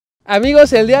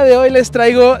Amigos, el día de hoy les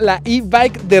traigo la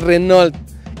e-bike de Renault.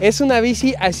 Es una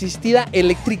bici asistida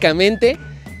eléctricamente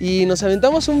y nos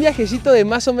aventamos un viajecito de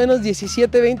más o menos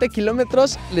 17-20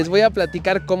 kilómetros. Les voy a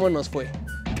platicar cómo nos fue.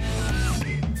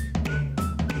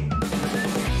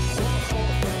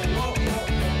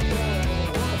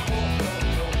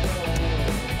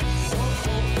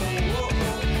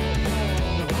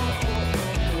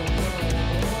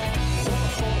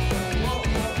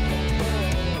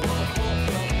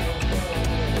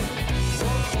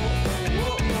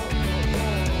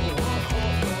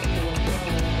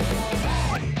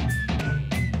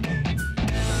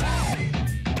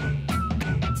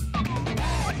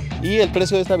 Y el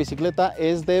precio de esta bicicleta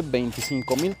es de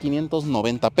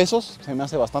 25,590 pesos. Se me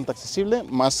hace bastante accesible,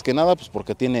 más que nada pues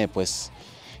porque tiene pues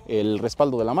el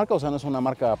respaldo de la marca, o sea, no es una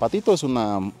marca patito, es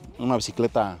una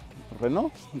bicicleta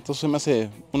Renault. Entonces se me hace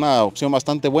una opción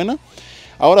bastante buena.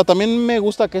 Ahora también me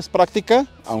gusta que es práctica,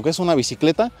 aunque es una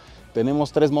bicicleta.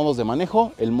 Tenemos tres modos de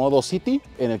manejo: el modo City,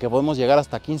 en el que podemos llegar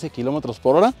hasta 15 kilómetros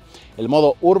por hora, el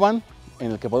modo Urban,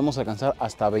 en el que podemos alcanzar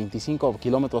hasta 25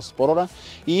 kilómetros por hora,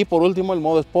 y por último el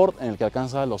modo Sport, en el que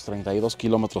alcanza los 32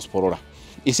 kilómetros por hora.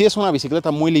 Y sí, es una bicicleta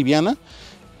muy liviana,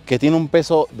 que tiene un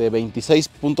peso de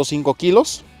 26.5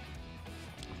 kilos,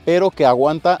 pero que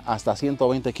aguanta hasta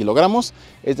 120 kilogramos,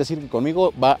 es decir que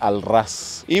conmigo va al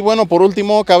ras. Y bueno, por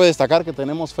último cabe destacar que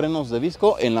tenemos frenos de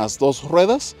disco en las dos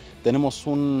ruedas, tenemos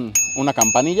una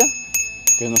campanilla,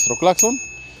 que es nuestro claxon,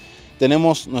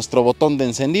 tenemos nuestro botón de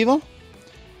encendido,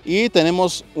 y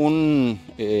tenemos una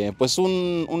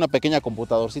pequeña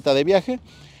computadorcita de viaje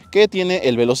que tiene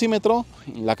el velocímetro,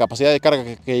 la capacidad de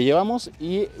carga que llevamos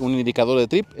y un indicador de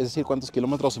trip, es decir, cuántos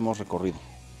kilómetros hemos recorrido.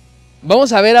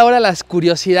 Vamos a ver ahora las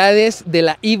curiosidades de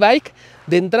la e-bike.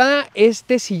 De entrada,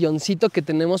 este silloncito que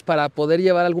tenemos para poder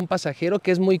llevar a algún pasajero, que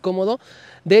es muy cómodo.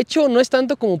 De hecho, no es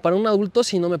tanto como para un adulto,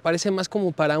 sino me parece más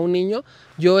como para un niño.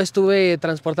 Yo estuve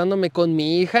transportándome con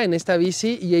mi hija en esta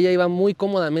bici y ella iba muy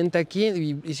cómodamente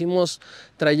aquí. Hicimos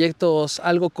trayectos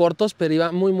algo cortos, pero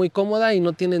iba muy cómoda y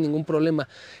no tiene ningún problema.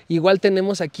 Igual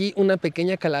tenemos aquí una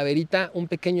pequeña calaverita, un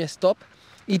pequeño stop.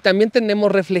 Y también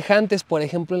tenemos reflejantes, por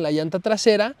ejemplo, en la llanta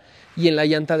trasera y en la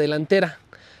llanta delantera.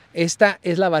 Esta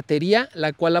es la batería,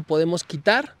 la cual la podemos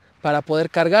quitar para poder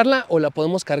cargarla, o la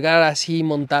podemos cargar así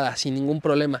montada sin ningún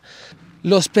problema.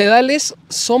 Los pedales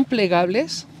son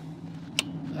plegables,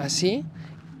 así.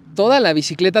 Toda la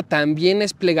bicicleta también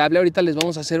es plegable. Ahorita les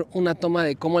vamos a hacer una toma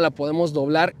de cómo la podemos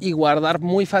doblar y guardar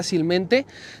muy fácilmente.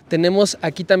 Tenemos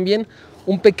aquí también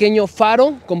un pequeño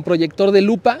faro con proyector de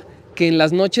lupa que en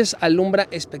las noches alumbra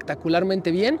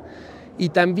espectacularmente bien. Y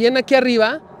también aquí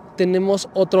arriba tenemos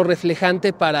otro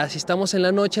reflejante para si estamos en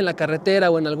la noche en la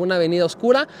carretera o en alguna avenida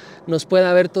oscura, nos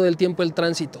pueda ver todo el tiempo el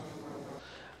tránsito.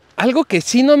 Algo que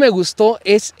sí no me gustó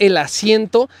es el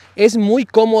asiento. Es muy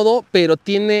cómodo, pero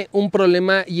tiene un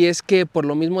problema, y es que por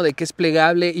lo mismo de que es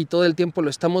plegable y todo el tiempo lo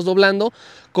estamos doblando,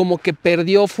 como que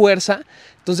perdió fuerza.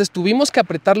 Entonces tuvimos que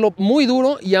apretarlo muy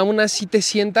duro y aún así te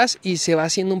sientas y se va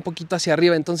haciendo un poquito hacia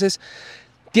arriba. Entonces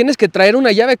tienes que traer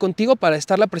una llave contigo para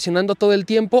estarla presionando todo el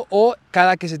tiempo, o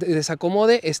cada que se te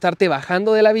desacomode estarte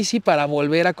bajando de la bici para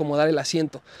volver a acomodar el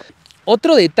asiento.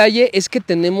 Otro detalle es que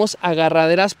tenemos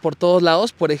agarraderas por todos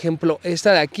lados, por ejemplo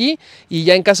esta de aquí, y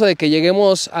ya en caso de que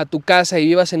lleguemos a tu casa y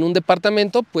vivas en un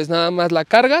departamento, pues nada más la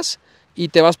cargas y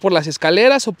te vas por las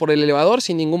escaleras o por el elevador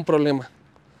sin ningún problema.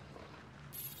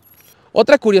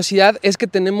 Otra curiosidad es que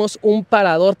tenemos un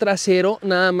parador trasero,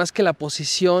 nada más que la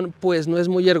posición pues no es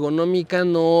muy ergonómica,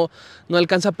 no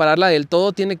alcanza a pararla del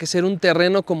todo. Tiene que ser un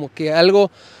terreno como que algo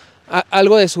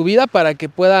de subida para que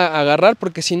pueda agarrar,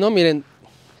 porque si no, miren,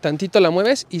 tantito la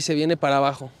mueves y se viene para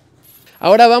abajo.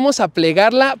 Ahora vamos a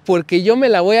plegarla porque yo me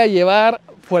la voy a llevar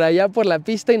por allá por la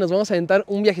pista y nos vamos a aventar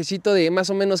un viajecito de más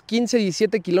o menos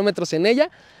 15-17 kilómetros en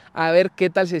ella, a ver qué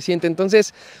tal se siente.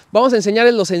 Entonces vamos a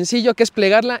enseñarles lo sencillo que es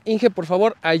plegarla. Inge, por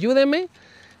favor, ayúdeme.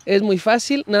 Es muy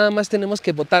fácil, nada más tenemos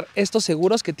que botar estos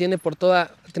seguros que tiene por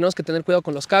toda, tenemos que tener cuidado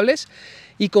con los cables,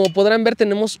 y como podrán ver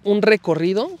tenemos un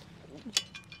recorrido.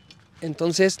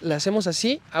 Entonces le hacemos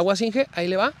así, aguas Inge, ahí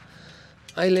le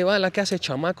va la que hace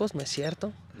chamacos, ¿no es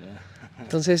cierto?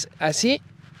 Entonces así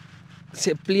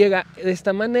se pliega de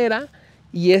esta manera,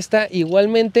 y esta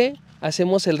igualmente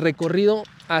hacemos el recorrido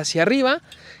hacia arriba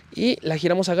y la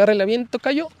giramos. Agárrela bien,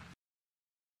 tocayo.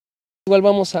 Igual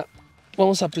vamos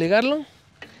a plegarlo,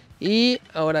 y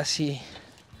ahora sí,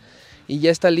 y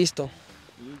ya está listo.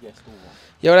 Y ya estuvo.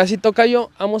 Y ahora sí,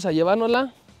 tocayo, vamos a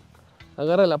llevárnosla.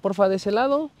 Agárrala porfa de ese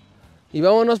lado y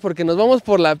vámonos, porque nos vamos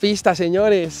por la pista,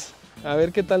 señores. A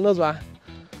ver qué tal nos va.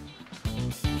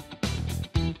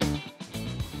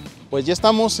 Pues ya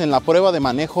estamos en la prueba de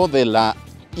manejo de la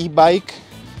e-bike,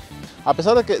 a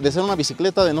pesar de ser una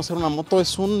bicicleta, de no ser una moto,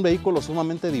 es un vehículo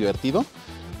sumamente divertido,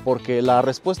 porque la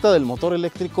respuesta del motor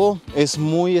eléctrico es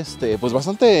muy, pues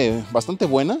bastante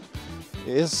buena.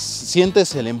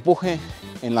 Sientes el empuje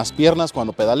en las piernas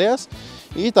cuando pedaleas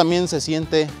y también se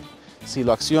siente si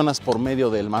lo accionas por medio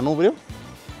del manubrio.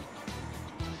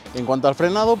 En cuanto al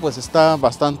frenado, pues está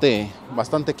bastante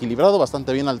equilibrado,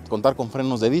 bastante bien al contar con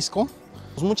frenos de disco.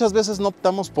 Pues muchas veces no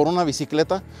optamos por una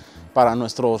bicicleta para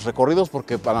nuestros recorridos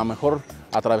porque a lo mejor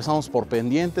atravesamos por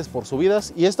pendientes, por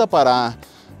subidas, y esta para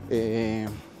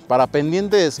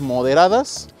pendientes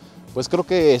moderadas, pues creo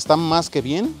que está más que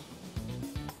bien.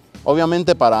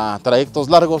 Obviamente para trayectos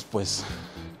largos, pues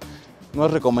no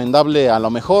es recomendable a lo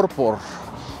mejor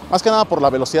más que nada por la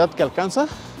velocidad que alcanza.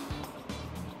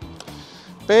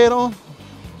 Pero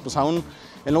pues aún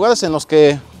en lugares en los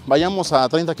que vayamos a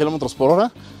 30 kilómetros por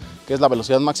hora, que es la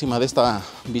velocidad máxima de esta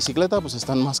bicicleta, pues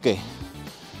están más que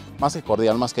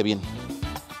cordial, más que bien.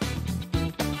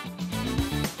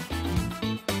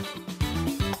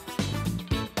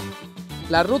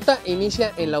 La ruta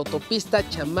inicia en la autopista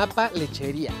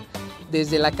Chamapa-Lechería,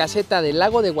 desde la caseta del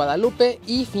Lago de Guadalupe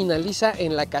y finaliza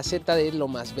en la caseta de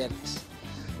Lomas Verdes.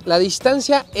 La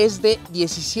distancia es de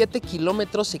 17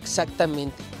 kilómetros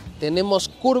exactamente. Tenemos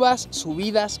curvas,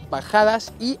 subidas,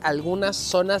 bajadas y algunas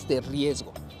zonas de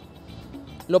riesgo.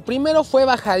 Lo primero fue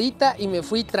bajadita y me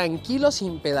fui tranquilo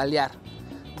sin pedalear.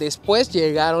 Después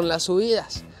llegaron las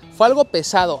subidas. Fue algo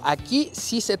pesado, aquí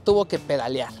sí se tuvo que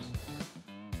pedalear.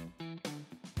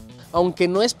 Aunque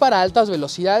no es para altas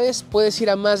velocidades, puedes ir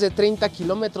a más de 30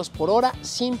 kilómetros por hora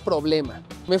sin problema.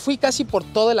 Me fui casi por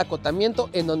todo el acotamiento,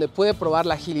 en donde pude probar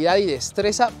la agilidad y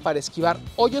destreza para esquivar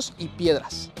hoyos y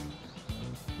piedras.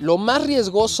 Lo más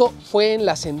riesgoso fue en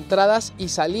las entradas y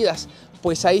salidas,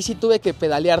 pues ahí sí tuve que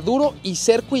pedalear duro y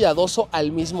ser cuidadoso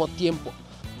al mismo tiempo.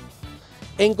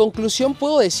 En conclusión,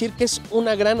 puedo decir que es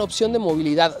una gran opción de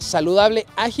movilidad, saludable,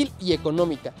 ágil y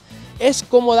económica. Es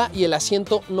cómoda y el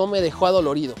asiento no me dejó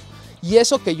adolorido. Y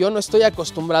eso que yo no estoy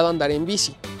acostumbrado a andar en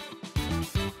bici.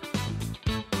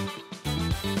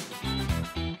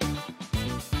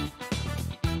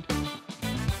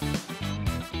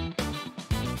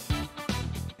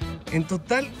 En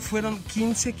total fueron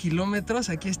 15 kilómetros.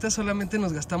 Aquí está, solamente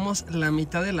nos gastamos la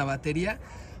mitad de la batería.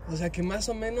 O sea que más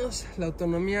o menos la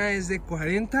autonomía es de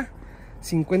 40,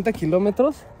 50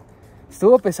 kilómetros.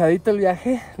 Estuvo pesadito el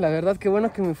viaje. La verdad que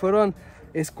bueno que me fueron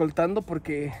escoltando,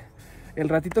 porque el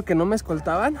ratito que no me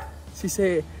escoltaban, sí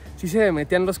se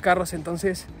metían los carros.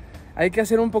 Entonces hay que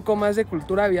hacer un poco más de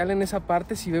cultura vial en esa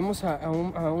parte. Si vemos a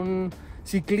un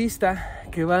ciclista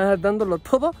que va dándolo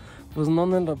todo, pues no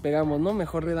nos lo pegamos, ¿no?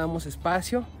 Mejor le damos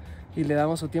espacio y le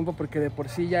damos su tiempo, porque de por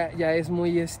sí ya es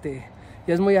muy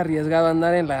arriesgado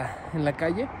andar en la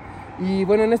calle. Y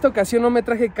bueno, en esta ocasión no me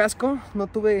traje casco, no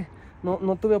tuve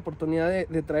oportunidad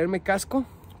de traerme casco,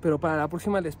 pero para la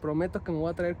próxima les prometo que me voy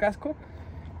a traer casco.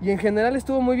 Y en general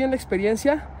estuvo muy bien la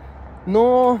experiencia.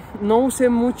 No usé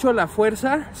mucho la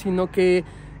fuerza, sino que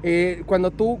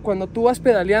cuando tú vas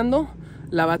pedaleando,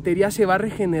 la batería se va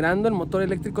regenerando, el motor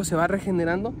eléctrico se va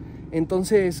regenerando.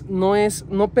 Entonces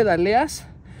no pedaleas.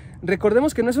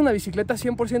 Recordemos que no es una bicicleta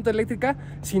 100% eléctrica,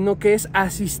 sino que es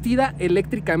asistida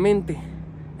eléctricamente.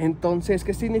 Entonces,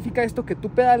 ¿qué significa esto? Que tú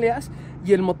pedaleas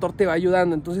y el motor te va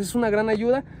ayudando. Entonces es una gran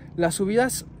ayuda. Las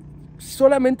subidas,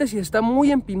 solamente si está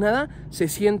muy empinada se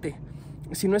siente.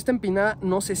 Si no está empinada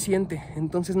no se siente.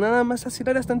 Entonces nada más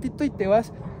aceleras tantito y te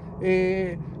vas.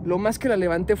 Lo más que la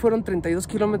levanté fueron 32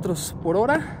 kilómetros por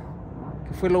hora,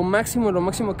 que fue lo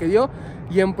máximo que dio.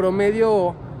 Y en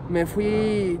promedio me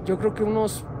fui, yo creo que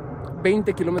unos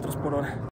 20 kilómetros por hora.